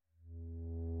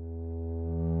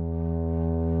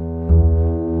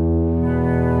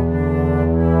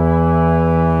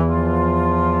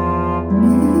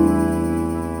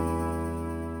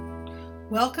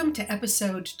Welcome to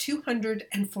episode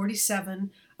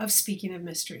 247 of Speaking of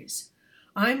Mysteries.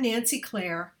 I'm Nancy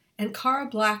Clare, and Cara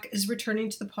Black is returning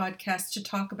to the podcast to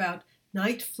talk about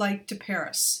Night Flight to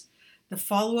Paris, the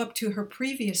follow-up to her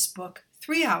previous book,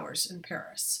 3 Hours in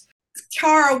Paris.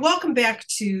 Cara, welcome back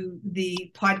to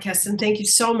the podcast, and thank you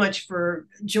so much for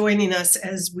joining us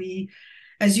as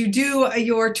you do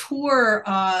your tour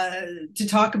to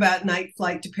talk about Night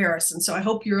Flight to Paris. And so I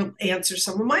hope you'll answer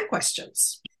some of my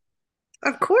questions.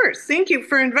 Of course. Thank you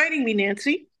for inviting me,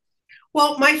 Nancy.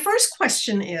 Well, my first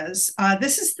question is,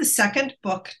 this is the second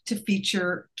book to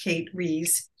feature Kate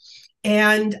Rees.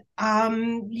 And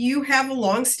you have a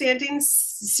long-standing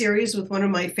series with one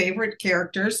of my favorite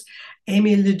characters,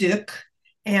 Amy Leduc.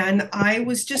 And I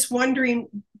was just wondering,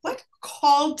 what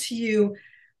called to you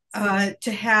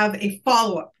to have a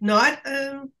follow-up, not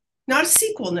a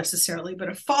sequel necessarily, but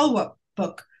a follow-up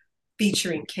book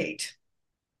featuring Kate?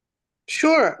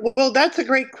 Sure. Well, that's a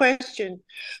great question.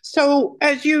 So,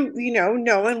 as you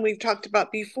know, and we've talked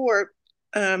about before,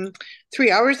 3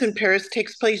 Hours in Paris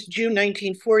takes place June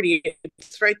 1940.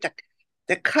 It's right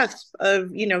the cusp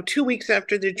of 2 weeks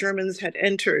after the Germans had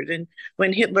entered, and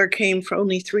when Hitler came for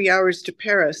only 3 hours to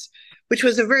Paris, which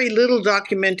was a very little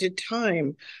documented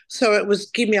time. So it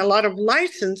was gave me a lot of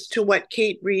license to what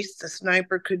Kate Rees, the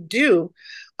sniper, could do,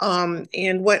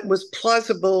 and what was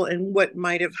plausible and what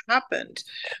might have happened.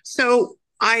 So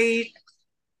I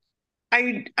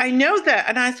know that,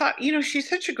 and I thought, she's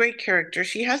such a great character.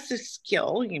 She has this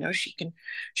skill, she can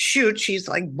shoot. She's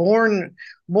like born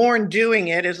doing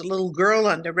it as a little girl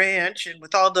on the ranch, and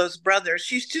with all those brothers,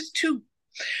 she's just too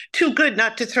good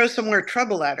not to throw some more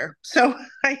trouble at her. So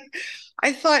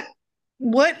I thought,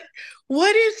 what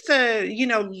is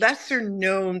the lesser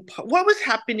known, what was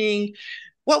happening,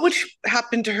 what would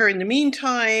happen to her in the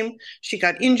meantime? She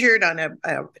got injured on a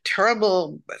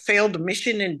terrible failed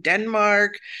mission in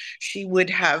Denmark. She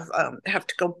would have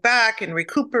to go back and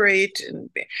recuperate, and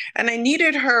I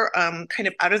needed her kind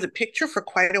of out of the picture for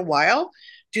quite a while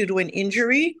due to an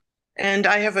injury. And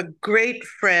I have a great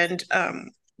friend,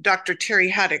 Dr.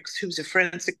 Terry Haddix, who's a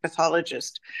forensic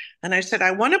pathologist. And I said, I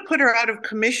want to put her out of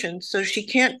commission so she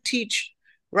can't teach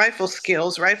rifle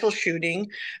skills, rifle shooting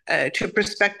to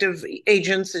prospective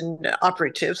agents and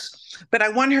operatives, but I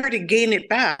want her to gain it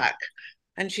back.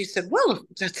 And she said, well,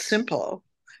 that's simple.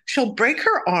 She'll break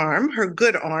her arm, her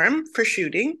good arm for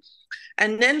shooting,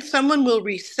 and then someone will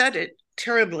reset it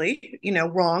terribly,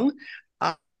 wrong.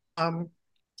 Um,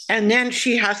 and then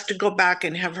she has to go back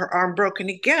and have her arm broken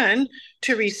again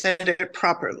to reset it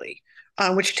properly,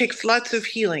 which takes lots of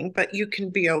healing, but you can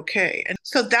be okay. And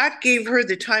so that gave her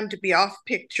the time to be off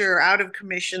picture, out of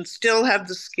commission, still have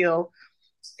the skill.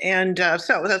 And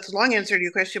so that's a long answer to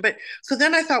your question. But so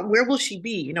then I thought, where will she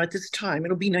be? At this time,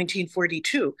 it'll be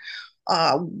 1942.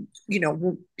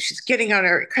 She's gotten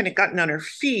on her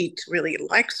feet, really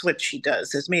likes what she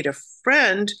does, has made a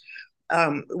friend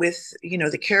with,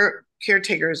 the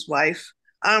caretaker's wife.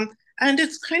 And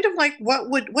it's kind of like,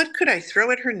 what could I throw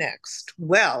at her next?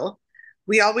 Well,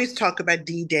 we always talk about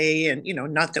D-Day, and,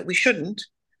 not that we shouldn't,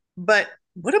 but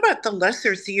what about the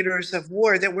lesser theaters of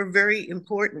war that were very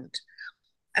important?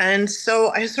 And so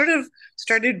I sort of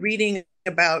started reading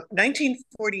about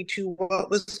 1942, what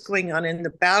was going on in the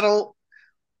battles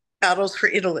for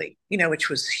Italy, which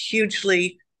was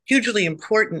hugely, hugely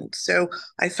important. So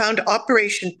I found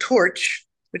Operation Torch,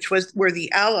 which were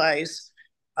the Allies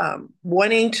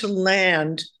wanting to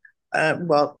land,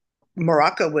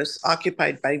 Morocco was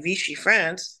occupied by Vichy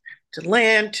France, to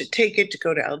land, to take it, to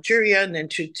go to Algeria, and then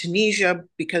to Tunisia,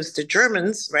 because the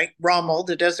Germans, right, Rommel,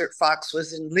 the Desert Fox,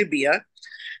 was in Libya.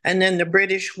 And then the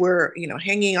British were,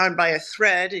 hanging on by a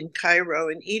thread in Cairo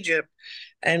and Egypt.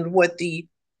 And what the,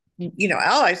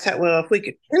 Allies said, well, if we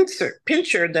could pincer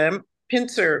them,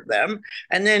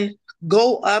 and then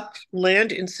go up,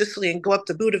 land in Sicily, and go up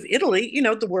the boot of Italy,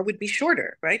 the war would be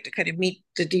shorter, right? To kind of meet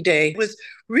the D-Day. It was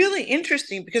really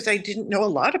interesting because I didn't know a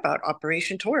lot about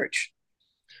Operation Torch.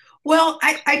 Well,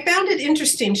 I found it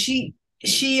interesting.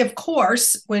 She, of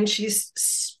course, when she's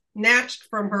snatched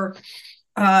from her,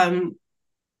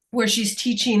 where she's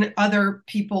teaching other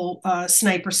people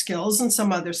sniper skills and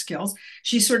some other skills,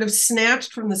 she's sort of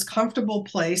snatched from this comfortable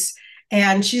place,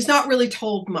 and she's not really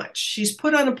told much. She's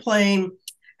put on a plane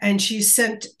and she's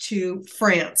sent to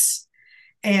France,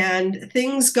 and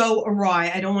things go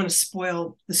awry. I don't want to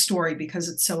spoil the story because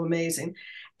it's so amazing.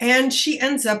 And she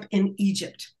ends up in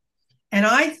Egypt. And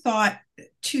I thought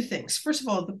two things. First of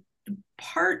all, the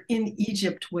part in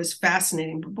Egypt was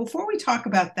fascinating. But before we talk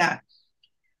about that,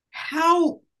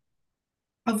 how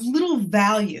of little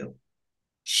value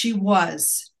she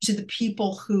was to the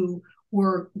people who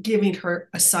were giving her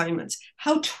assignments,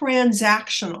 how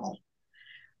transactional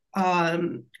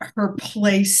her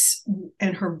place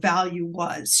and her value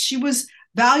was. She was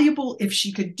valuable if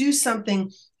she could do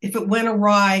something. If it went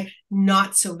awry,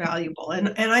 not so valuable. And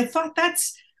I thought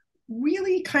that's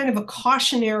really kind of a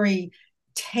cautionary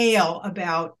tale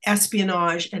about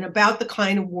espionage and about the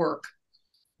kind of work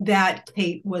that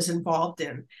Kate was involved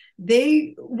in.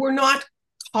 They were not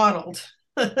coddled,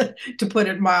 to put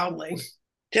it mildly.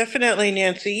 Definitely,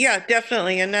 Nancy. Yeah,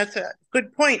 definitely. And that's a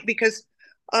good point because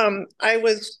I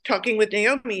was talking with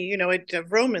Naomi,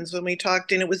 at Romans when we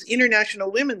talked, and it was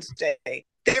International Women's Day.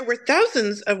 There were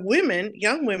thousands of women,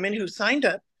 young women, who signed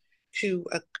up to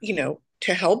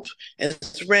help as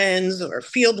wrens or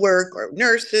field work or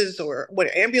nurses or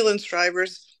what ambulance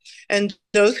drivers. And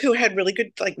those who had really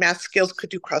good like math skills could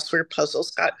do crossword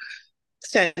puzzles got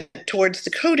sent towards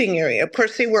the coding area. Of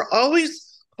course, they were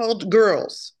always called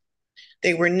girls.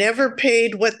 They were never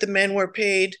paid what the men were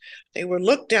paid. They were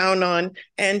looked down on.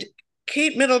 And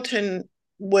Kate Middleton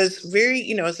was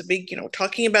very, as a big,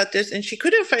 talking about this. And she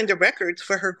couldn't find the records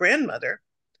for her grandmother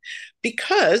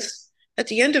because at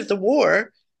the end of the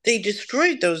war, they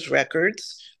destroyed those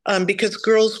records because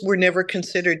girls were never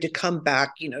considered to come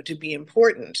back, to be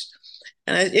important.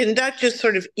 And that just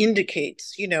sort of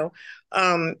indicates,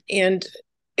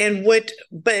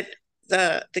 but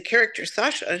the character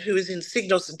Sasha, who is in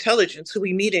Signals Intelligence, who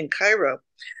we meet in Cairo,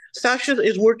 Sasha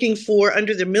is working for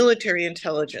under the military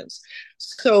intelligence.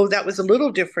 So that was a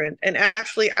little different. And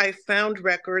actually, I found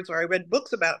records or I read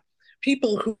books about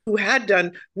people who had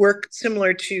done work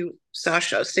similar to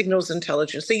Sasha, Signals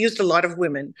Intelligence. They used a lot of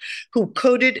women who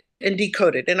coded and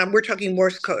decoded. And we're talking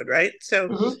Morse code, right?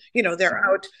 So, they're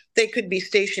out, they could be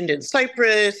stationed in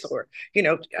Cyprus or,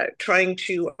 trying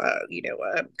to,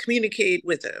 communicate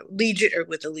with a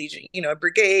legion, a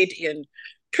brigade in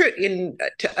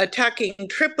attacking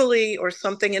Tripoli or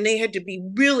something. And they had to be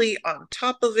really on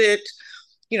top of it.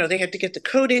 They had to get the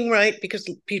coding right because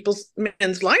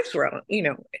men's lives were on,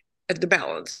 at the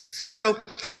balance. So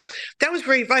that was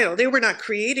very vital. They were not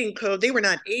creating code. They were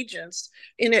not agents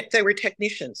in it. They were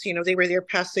technicians. They were there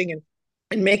passing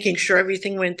and making sure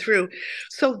everything went through.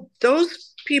 So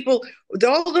those people,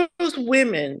 all those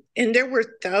women, and there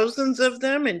were thousands of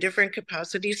them in different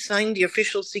capacities, signed the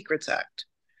Official Secrets Act,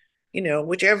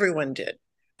 which everyone did.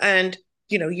 And,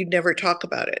 you'd never talk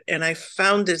about it. And I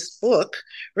found this book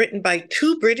written by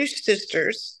two British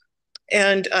sisters.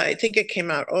 And I think it came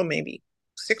out, maybe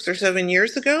 6 or 7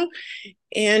 years ago.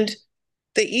 And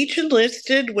they each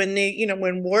enlisted when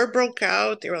when war broke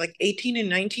out. They were like 18 and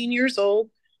 19 years old.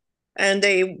 And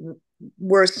they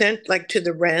were sent like to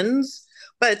the Wrens.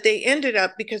 But they ended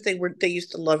up because they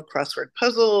used to love crossword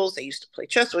puzzles. They used to play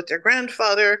chess with their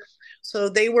grandfather. So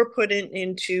they were put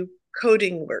into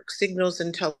coding work, Signals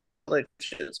Intelligence.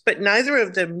 But neither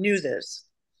of them knew this.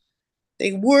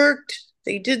 They worked.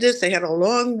 They did this. They had a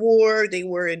long war. They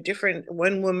were in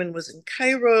one woman was in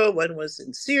Cairo, one was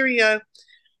in Syria.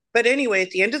 But anyway,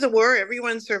 at the end of the war,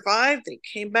 everyone survived. They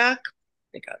came back.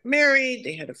 They got married.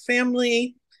 They had a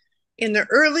family. In the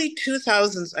early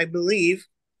 2000s, I believe,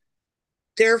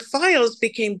 their files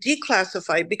became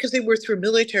declassified because they were through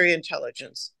military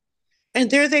intelligence. And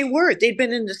there they were. They'd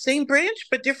been in the same branch,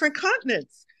 but different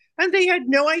continents. And they had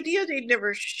no idea. They'd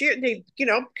never shared. They,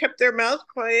 kept their mouth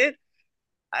quiet.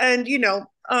 And,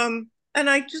 and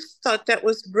I just thought that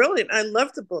was brilliant. I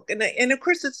love the book. And of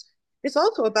course, it's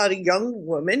also about a young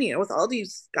woman, with all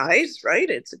these guys, right?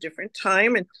 It's a different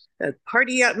time and a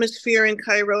party atmosphere in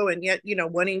Cairo, and yet,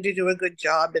 wanting to do a good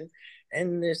job.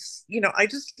 And this, I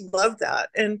just love that.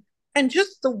 And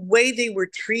just the way they were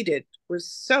treated was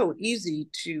so easy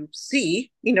to see,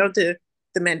 the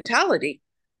mentality.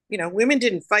 Women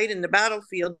didn't fight in the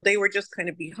battlefield. They were just kind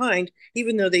of behind,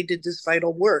 even though they did this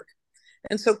vital work.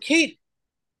 And so Kate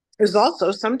is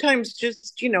also sometimes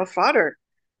just, fodder.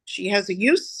 She has a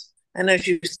use. And as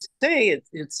you say,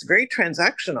 it's very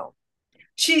transactional.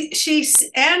 She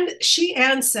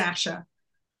and Sasha,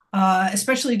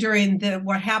 especially during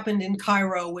what happened in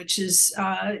Cairo, which is,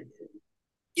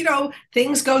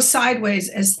 things go sideways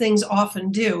as things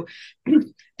often do.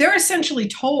 They're essentially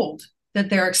told that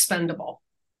they're expendable.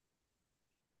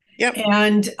 Yep.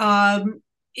 And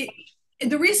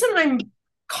the reason I'm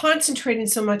concentrating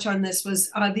so much on this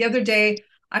was the other day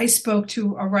I spoke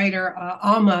to a writer,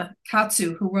 Alma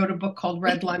Katsu, who wrote a book called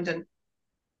Red London.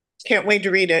 Can't wait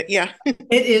to read it. Yeah. It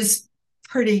is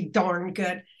pretty darn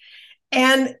good.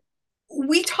 And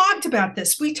we talked about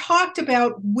this. We talked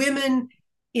about women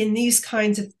in these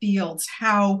kinds of fields,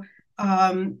 how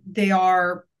they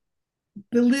are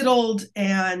belittled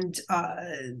and,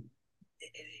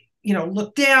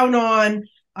 looked down on.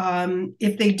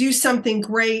 If they do something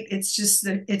great, it's just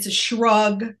that it's a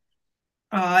shrug.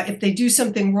 If they do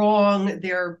something wrong,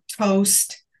 they're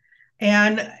toast.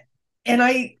 And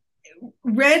I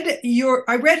read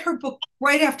her book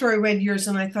right after I read yours,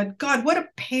 and I thought, God, what a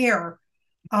pair.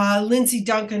 Lindsay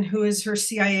Duncan, who is her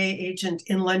CIA agent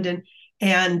in London,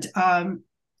 and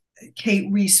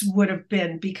Kate Reese would have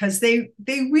been, because they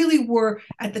really were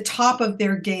at the top of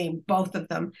their game, both of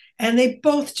them, and they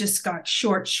both just got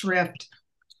short shrift,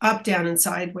 up, down, and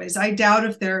sideways. I doubt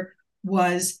if there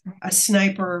was a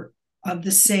sniper of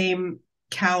the same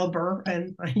caliber,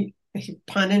 and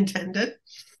pun intended,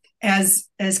 as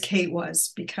Kate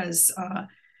was, because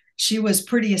she was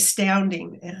pretty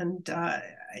astounding, and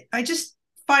I just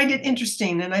find it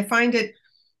interesting, and I find it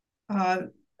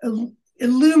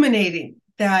illuminating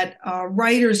that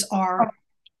writers are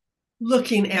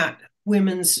looking at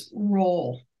women's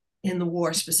role in the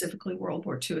war, specifically World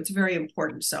War II. It's very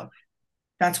important. So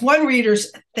that's one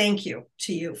reader's thank you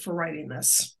to you for writing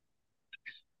this.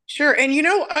 Sure. And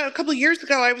a couple of years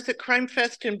ago, I was at Crime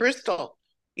Fest in Bristol,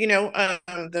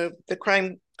 the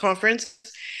crime conference.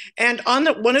 And on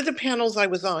one of the panels I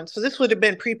was on, so this would have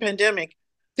been pre-pandemic,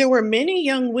 there were many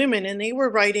young women, and they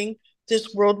were writing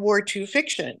this World War II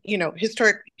fiction,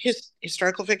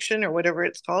 historical fiction or whatever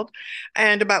it's called,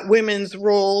 and about women's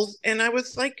roles. And I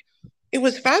was like, it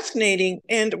was fascinating.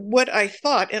 And what I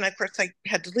thought, and of course I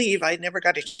had to leave, I never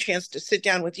got a chance to sit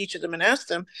down with each of them and ask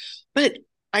them, but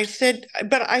I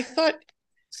thought,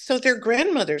 so their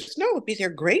grandmothers, no, it would be their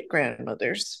great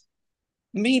grandmothers.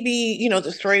 Maybe,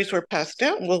 the stories were passed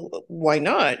down. Well, why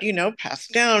not?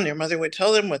 Passed down. Their mother would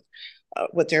tell them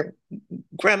what their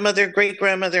great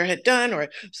grandmother had done, or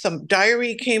some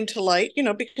diary came to light,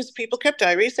 because people kept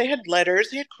diaries. They had letters,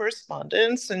 they had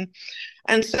correspondence. And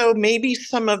so maybe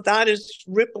some of that is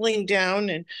rippling down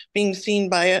and being seen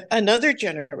by another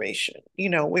generation,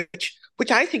 which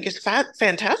I think is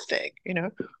fantastic.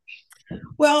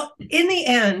 Well, in the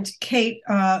end, Kate,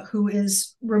 who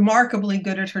is remarkably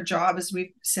good at her job, as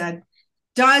we've said,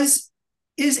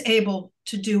 is able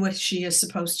to do what she is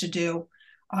supposed to do.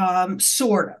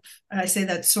 Sort of. I say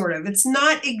that sort of. It's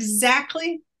not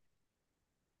exactly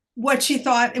what she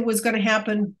thought it was going to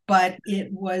happen, but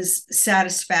it was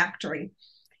satisfactory.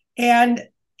 And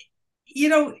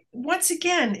once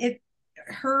again,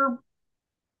 the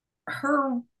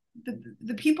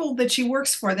people that she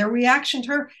works for, their reaction to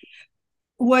her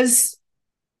was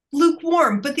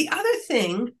lukewarm. But the other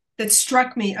thing that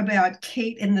struck me about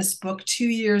Kate in this book, 2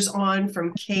 years on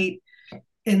from Kate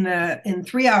in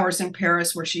 3 Hours in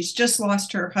Paris, where she's just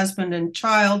lost her husband and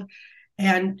child,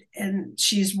 and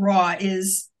she's raw,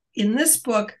 is in this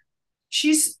book,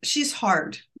 she's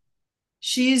hard.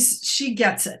 She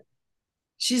gets it.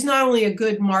 She's not only a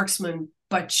good marksman,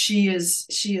 but she is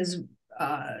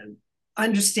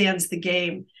understands the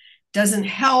game. Doesn't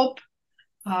help,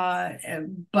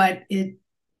 but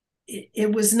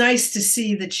it was nice to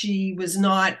see that she was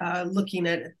not looking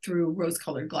at it through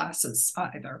rose-colored glasses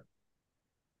either.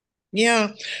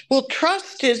 Yeah. Well,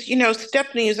 trust is,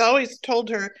 Stephanie has always told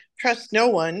her, trust no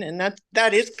one. And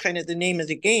that is kind of the name of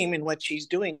the game in what she's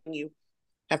doing. You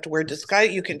have to wear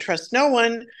disguise. You can trust no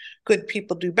one. Good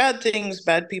people do bad things.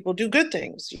 Bad people do good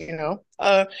things.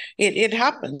 It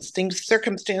happens.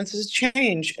 Circumstances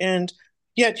change. And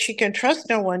yet she can trust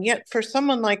no one. Yet for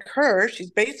someone like her,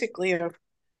 she's basically a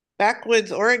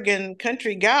backwoods Oregon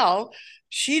country gal.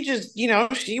 She just,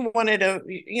 she wanted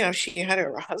she had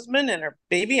her husband and her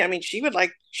baby. I mean, she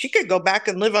could go back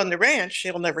and live on the ranch.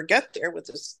 She'll never get there with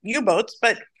this U-boats,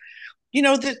 but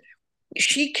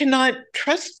she cannot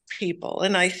trust people.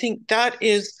 And I think that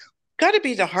is got to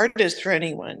be the hardest for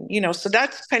anyone, so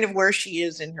that's kind of where she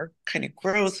is in her kind of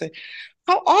growth.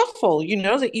 How awful,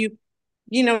 that you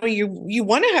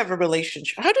want to have a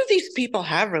relationship. How do these people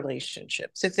have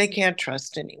relationships if they can't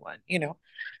trust anyone,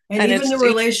 And even the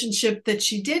relationship that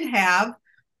she did have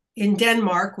in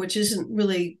Denmark, which isn't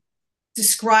really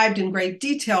described in great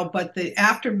detail, but the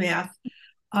aftermath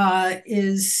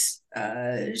is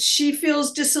she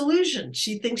feels disillusioned.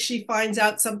 She thinks she finds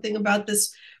out something about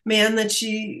this man that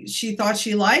she thought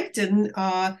she liked, and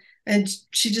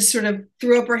she just sort of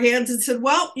threw up her hands and said,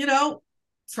 well,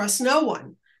 trust no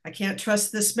one. I can't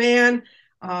trust this man.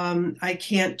 I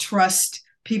can't trust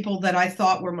people that I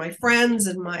thought were my friends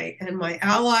and my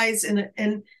allies, and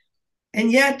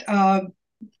yet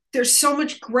there's so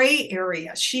much gray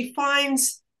area. She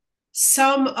finds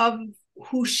some of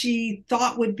who she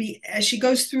thought would be, as she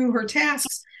goes through her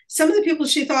tasks, some of the people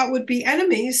she thought would be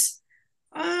enemies,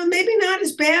 maybe not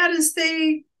as bad as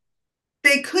they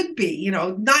could be.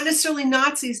 Not necessarily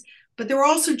Nazis, but there were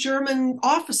also German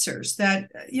officers that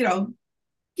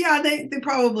Yeah, they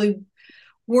probably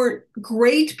weren't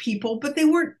great people, but they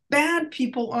weren't bad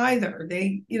people either.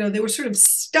 They were sort of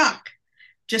stuck,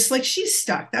 just like she's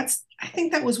stuck. I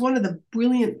think that was one of the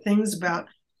brilliant things about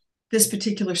this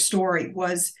particular story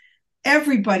was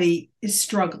everybody is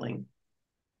struggling.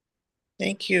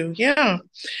 Thank you. Yeah.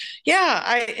 Yeah,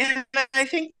 I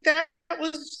think that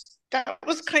was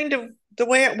kind of the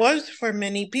way it was for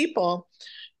many people.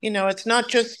 It's not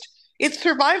just it's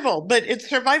survival, but it's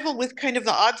survival with kind of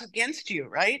the odds against you,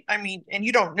 right? I mean, and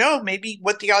you don't know maybe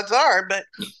what the odds are, but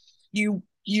you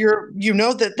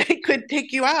know that they could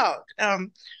take you out.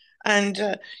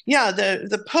 And yeah,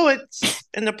 the poets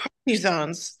and the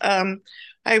partisans.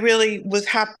 I really was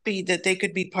happy that they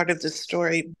could be part of this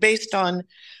story based on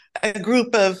a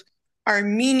group of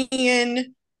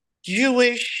Armenian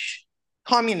Jewish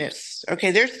communists.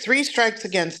 Okay, there's three strikes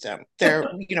against them. They're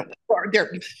yeah,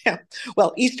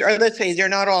 well, Eastern. Let's say they're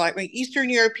not all like Eastern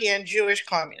European Jewish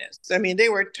communists. I mean, they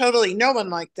were totally no one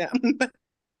like them,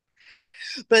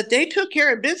 but they took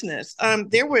care of business.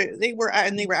 They were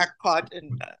caught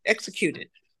and executed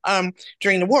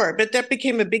during the war. But that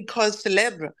became a big cause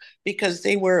célèbre because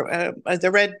they were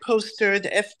the Red Poster,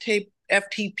 the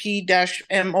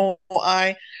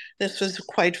FTP-MOI. This was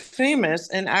quite famous,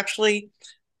 and actually,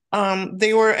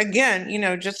 they were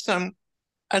again, just a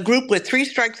group with three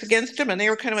strikes against them, and they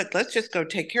were kind of like, let's just go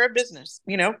take care of business.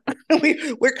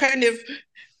 We're kind of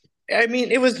I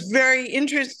mean, it was very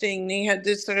interesting. They had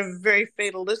this sort of very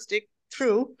fatalistic,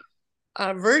 true,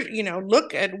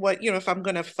 look at what, if I'm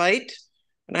going to fight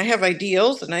and I have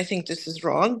ideals and I think this is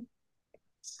wrong,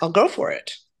 I'll go for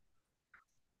it.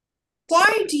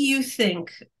 Why do you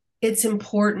think it's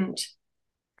important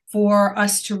for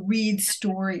us to read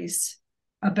stories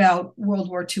about World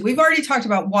War II? We've already talked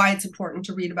about why it's important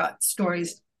to read about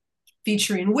stories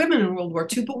featuring women in World War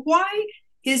II, but why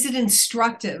is it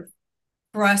instructive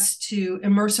for us to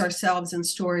immerse ourselves in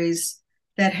stories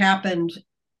that happened,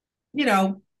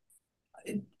 a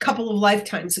couple of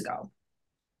lifetimes ago?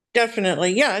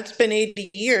 Definitely. Yeah, it's been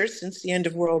 80 years since the end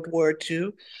of World War II.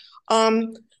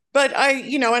 Um, but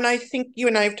and I think you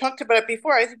and I have talked about it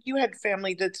before. I think you had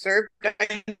family that served.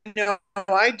 I know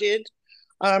I did.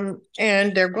 And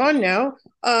they're gone now.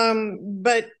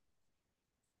 But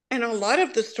and a lot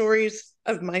of the stories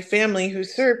of my family who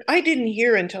served, I didn't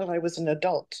hear until I was an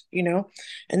adult,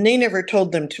 and they never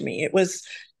told them to me. It was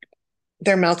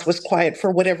their mouth was quiet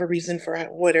for whatever reason, for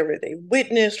whatever they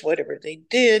witnessed, whatever they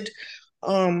did.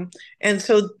 And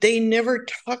so they never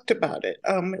talked about it.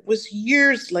 It was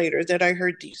years later that I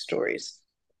heard these stories.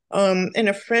 And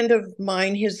a friend of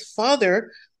mine, his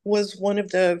father was one of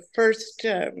the first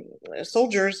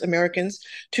soldiers, Americans,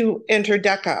 to enter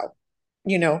Dachau,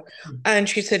 and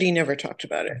she said he never talked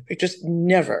about it. It just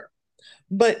never.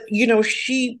 But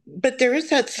there is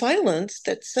that silence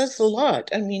that says a lot.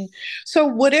 I mean, so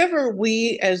whatever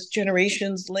we as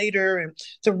generations later, and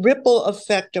the ripple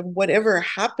effect of whatever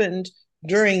happened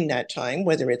during that time,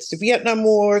 whether it's the Vietnam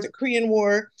War, the Korean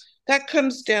War, that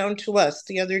comes down to us,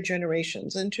 the other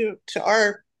generations, and to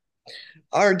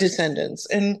our descendants.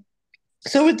 And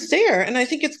so it's there. And I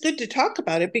think it's good to talk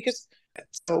about it because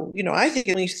I think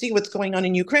when you see what's going on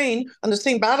in Ukraine on the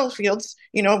same battlefields,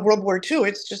 World War II,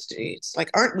 it's like,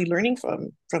 aren't we learning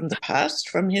from the past,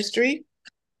 from history?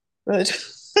 But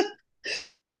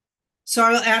So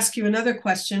I'll ask you another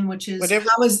question, which is whatever.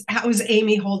 how is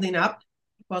Amy holding up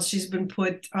while she's been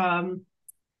put while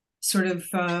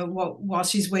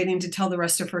she's waiting to tell the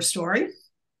rest of her story?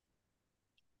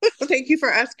 Well, thank you for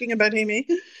asking about Amy.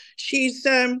 She's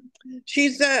doing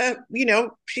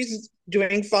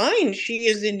fine. She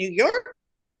is in New York.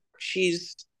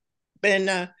 She's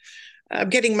been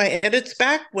getting my edits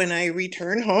back when I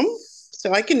return home,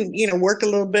 so I can work a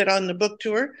little bit on the book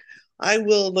tour. I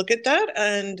will look at that,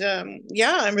 and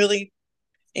yeah,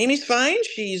 Amy's fine.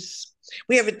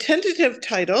 We have a tentative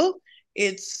title.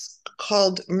 It's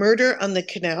called Murder on the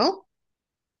Canal,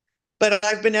 but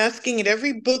I've been asking at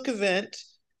every book event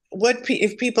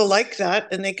if people like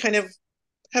that, and they kind of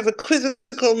have a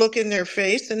quizzical look in their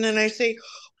face, and then I say,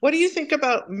 what do you think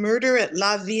about Murder at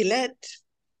La Villette?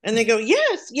 And they go,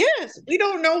 yes, yes. We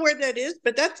don't know where that is,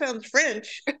 but that sounds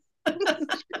French.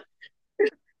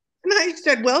 And I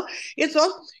said, well, it's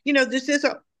all, this is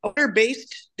a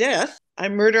water-based death. A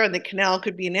murder on the canal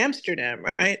could be in Amsterdam,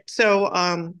 right? So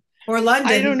or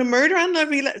London. I don't know, Murder on La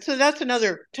Villette. So that's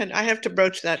another I have to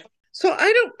broach that. So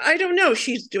I don't know.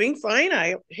 She's doing fine.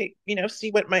 I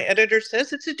see what my editor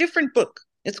says. It's a different book.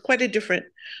 It's quite a different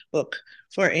book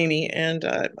for Amy, and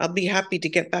I'll be happy to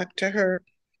get back to her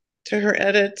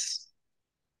edits.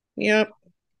 Yep.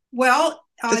 Well,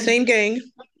 the same gang.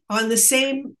 On the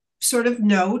same sort of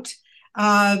note,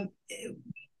 Uh,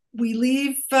 we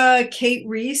leave Kate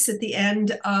Reese at the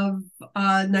end of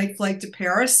Night Flight to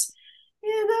Paris in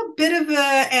a bit of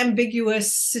an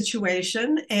ambiguous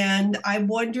situation. And I'm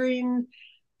wondering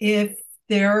if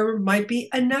there might be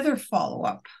another follow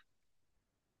up.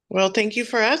 Well, thank you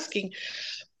for asking.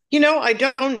 I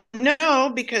don't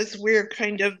know because we're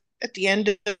kind of at the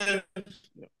end of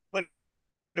what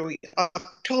are we,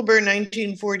 October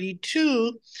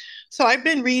 1942. So I've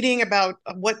been reading about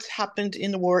what's happened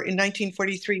in the war in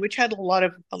 1943, which had a lot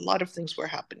of things were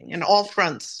happening in all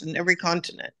fronts in every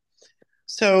continent.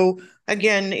 So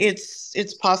again,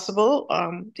 it's possible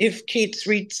if Kate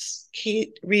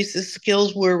Reese's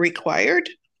skills were required,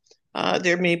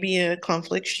 there may be a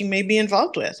conflict she may be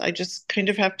involved with. I just kind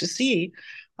of have to see.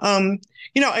 Um,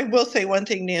 I will say one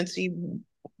thing, Nancy.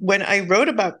 When I wrote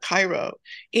about Cairo,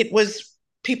 it was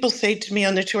people say to me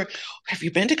on the tour, "Have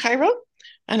you been to Cairo?"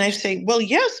 And I say, "Well,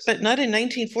 yes, but not in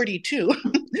 1942."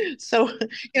 So,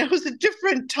 it was a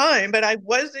different time, but I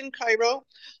was in Cairo.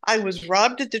 I was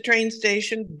robbed at the train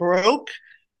station, broke,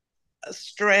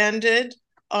 stranded.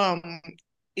 Um,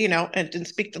 and didn't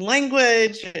speak the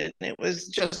language, and it was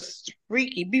just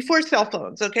freaky before cell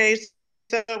phones. Okay,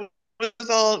 so it was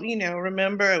all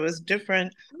remember it was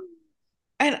different,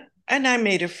 and I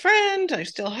made a friend. I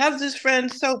still have this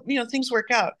friend, so things work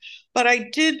out. But I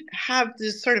did have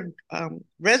this sort of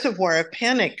reservoir of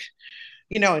panic,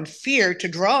 and fear to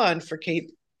draw on for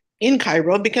Kate in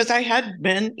Cairo because I had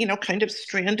been, kind of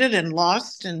stranded and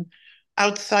lost and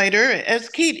outsider as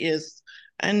Kate is.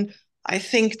 And I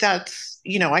think that's,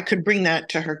 I could bring that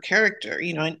to her character,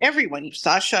 and everyone,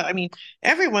 Sasha, I mean,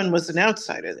 everyone was an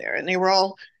outsider there. And they were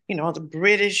all, the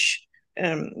British,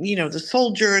 the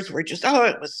soldiers were just, oh,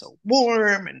 it was so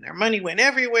warm and their money went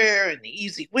everywhere and the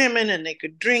easy women and they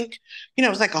could drink. It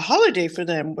was like a holiday for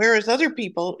them. Whereas other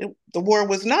people, the war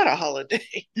was not a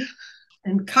holiday.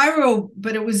 And Cairo,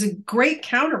 but it was a great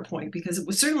counterpoint because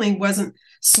it certainly wasn't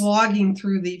slogging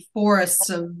through the forests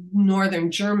of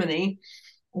northern Germany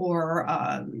or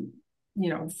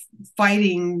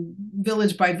fighting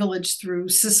village by village through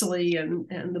Sicily and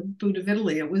the boot of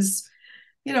Italy. It was,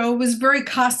 it was very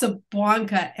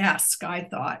Casablanca-esque, I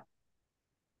thought.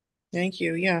 Thank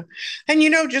you. Yeah. And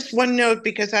just one note,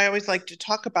 because I always like to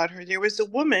talk about her. There was a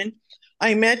woman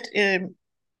I met in,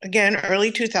 again,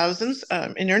 early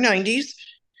 2000s, in her 90s.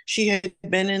 She had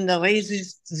been in the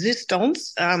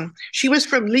Resistance. She was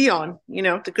from Lyon,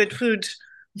 the good food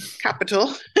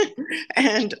capital.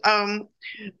 and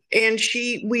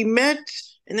we met,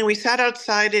 and then we sat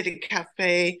outside at a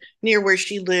cafe near where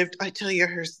she lived. I tell you,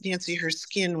 Nancy, her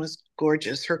skin was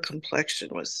gorgeous. Her complexion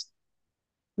was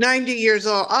 90 years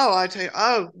old. Oh, I tell you,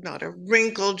 oh, not a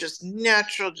wrinkle, just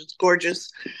natural, just gorgeous.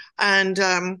 And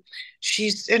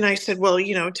and I said, well,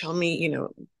 tell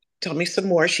me some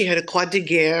more. She had a Croix de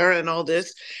Guerre and all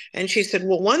this. And she said,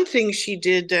 well, one thing she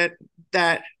did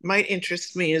that might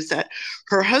interest me is that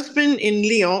her husband in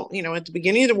Lyon, at the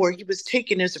beginning of the war, he was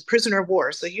taken as a prisoner of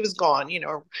war. So he was gone,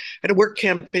 at a work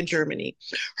camp in Germany.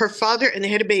 Her father, and they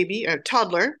had a baby, a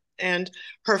toddler, and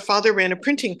her father ran a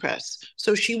printing press.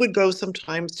 So she would go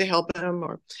sometimes to help him.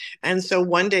 And so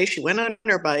one day she went on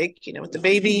her bike, with the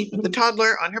baby, the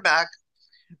toddler on her back.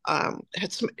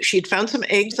 She'd found some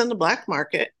eggs on the black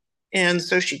market. And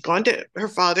so she'd gone to her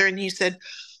father and he said,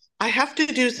 I have to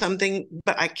do something,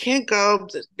 but I can't go.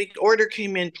 This big order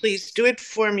came in. Please do it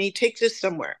for me. Take this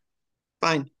somewhere.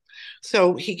 Fine.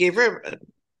 So he gave her a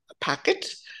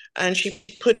packet and she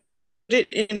put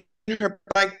it in her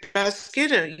bike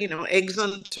basket, eggs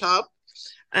on top,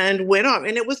 and went off.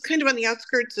 And it was kind of on the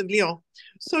outskirts of Lyon.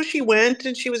 So she went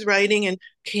and she was riding and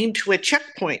came to a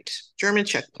checkpoint, German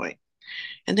checkpoint.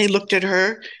 And they looked at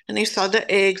her and they saw the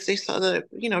eggs, they saw the,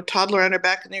 toddler on her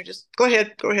back, and they're just, go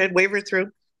ahead, wave her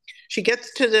through. She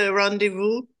gets to the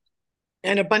rendezvous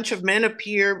and a bunch of men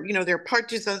appear, they're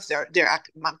partisans, they're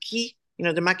maquis,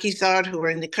 the maquisards who are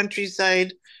in the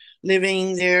countryside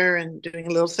living there and doing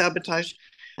a little sabotage.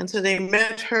 And so they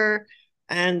met her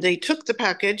and they took the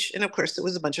package. And of course, it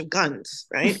was a bunch of guns,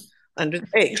 right? Under the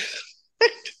eggs.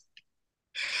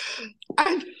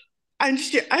 and,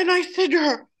 and I said to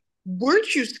her,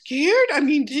 weren't you scared? I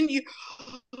mean, didn't you,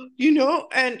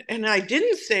 and I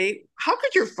didn't say, how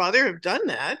could your father have done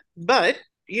that? But,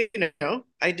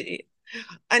 I did.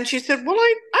 And she said, well,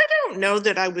 I don't know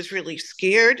that I was really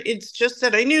scared. It's just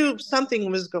that I knew something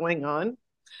was going on,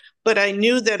 but I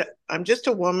knew that I'm just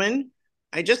a woman.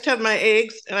 I just have my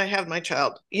eggs and I have my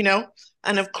child,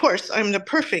 and of course I'm the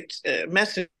perfect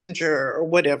messenger or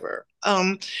whatever.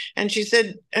 And she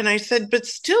said, and I said, but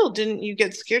still, didn't you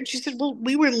get scared? She said, well,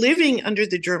 we were living under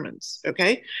the Germans.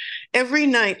 Okay. Every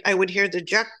night I would hear the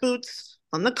jackboots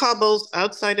on the cobbles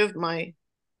outside of my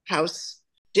house,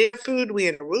 did food. We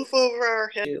had a roof over our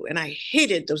head. And I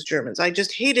hated those Germans. I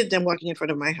just hated them walking in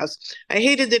front of my house. I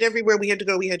hated that everywhere we had to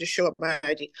go, we had to show up my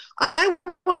ID. I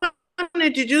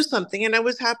wanted to do something and I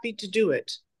was happy to do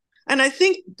it. And I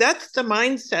think that's the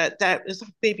mindset that is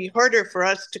maybe harder for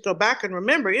us to go back and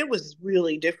remember. It was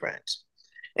really different.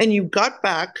 And you got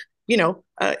back,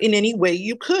 in any way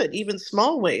you could, even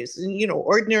small ways. And,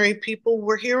 ordinary people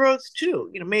were heroes too.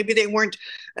 Maybe they weren't,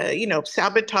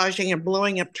 sabotaging and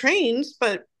blowing up trains,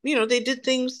 but, they did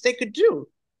things they could do,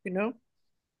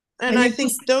 And I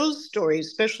think those stories,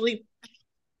 especially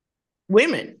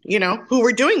women, who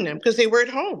were doing them because they were at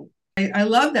home. I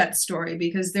love that story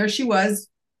because there she was,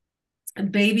 a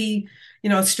baby,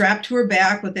 strapped to her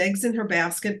back with eggs in her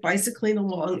basket, bicycling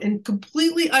along, and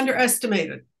completely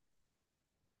underestimated.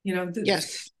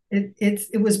 Yes,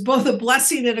 it was both a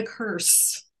blessing and a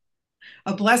curse.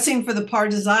 A blessing for the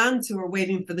partisans who were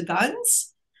waiting for the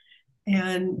guns,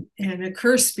 and a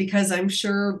curse because I'm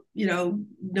sure no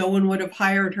one would have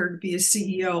hired her to be a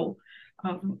CEO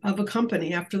of a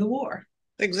company after the war.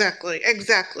 Exactly, and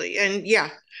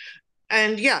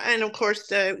of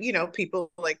course,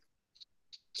 people like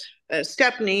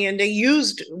Stepney, and they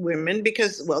used women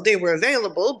because, well, they were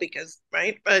available because,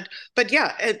 right, but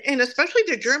yeah, and especially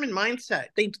the German mindset,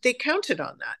 they counted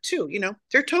on that too.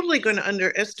 They're totally going to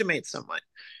underestimate someone.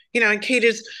 And Kate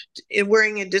is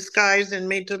wearing a disguise and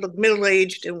made to look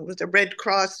middle-aged and with a red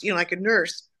cross, like a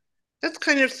nurse. That's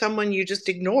kind of someone you just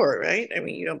ignore, right? I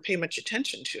mean, you don't pay much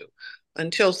attention to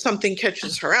until something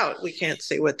catches her out. We can't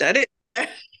say what that is.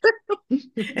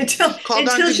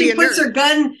 until she puts her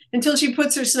gun, until she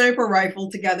puts her sniper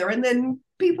rifle together, and then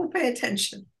people pay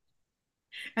attention,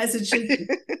 as it should be.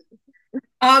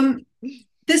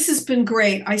 This has been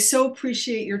great. I so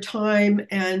appreciate your time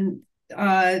and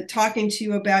talking to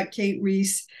you about Kate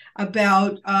Reese,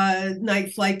 about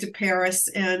Night Flight to Paris,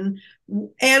 and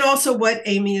also what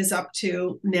Amy is up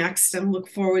to next, and look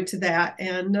forward to that.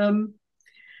 And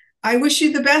I wish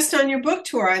you the best on your book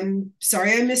tour. I'm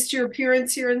sorry I missed your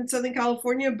appearance here in Southern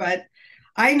California, but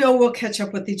I know we'll catch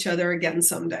up with each other again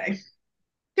someday.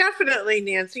 Definitely,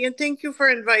 Nancy, and thank you for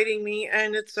inviting me.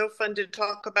 And it's so fun to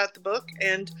talk about the book.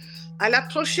 And à la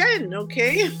prochaine,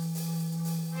 okay?